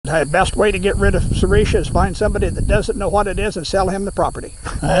the best way to get rid of Sericea is find somebody that doesn't know what it is and sell him the property.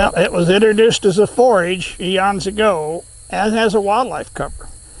 Well, it was introduced as a forage eons ago and as a wildlife cover.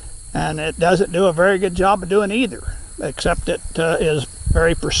 And it doesn't do a very good job of doing either, except it is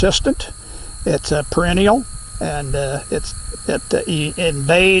very persistent. It's perennial, and it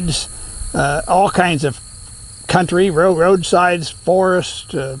invades all kinds of country, roadsides,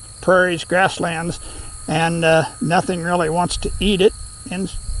 forests, prairies, grasslands, and nothing really wants to eat it.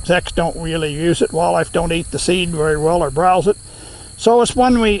 Insects don't really use it. Wildlife don't eat the seed very well or browse it. So it's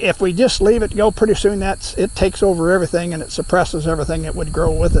one if we just leave it go, pretty soon it takes over everything, and it suppresses everything that would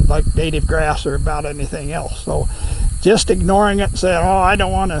grow with it, like native grass or about anything else. So just ignoring it and saying, oh, I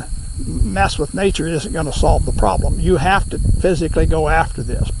don't want to mess with nature isn't going to solve the problem. You have to physically go after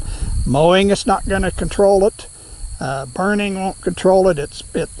this. Mowing, it's not going to control it. Burning won't control it.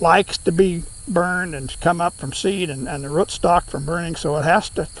 It likes to be burned and come up from seed and the rootstock from burning, so it has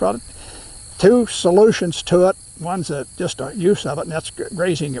to try to. Two solutions to it. One's just a use of it, and that's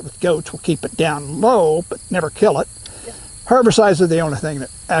grazing it with goats will keep it down low but never kill it. Yeah. Herbicides are the only thing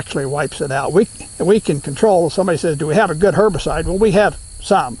that actually wipes it out. We can control. Somebody says, do we have a good herbicide? Well, we have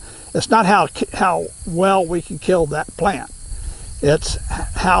some. It's not how well we can kill that plant. It's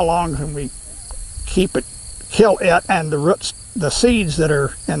how long can we kill it and the roots, the seeds that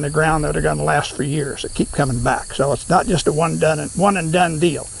are in the ground that are going to last for years, that keep coming back. So it's not just a one and done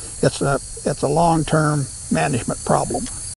deal. It's a long-term management problem.